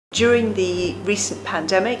During the recent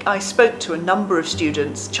pandemic, I spoke to a number of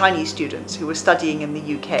students, Chinese students, who were studying in the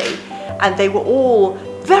UK, and they were all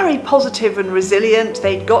very positive and resilient.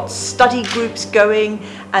 They'd got study groups going,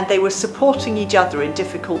 and they were supporting each other in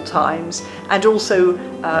difficult times, and also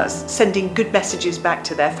sending good messages back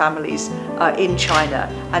to their families in China.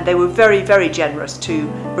 And they were very, very generous to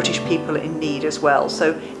British people in need as well.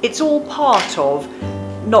 So it's all part of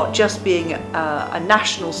not just being a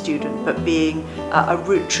national student, but being a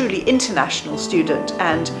truly international student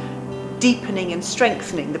and deepening and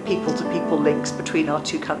strengthening the people-to-people links between our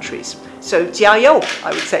two countries. So 加油,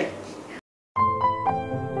 I would say.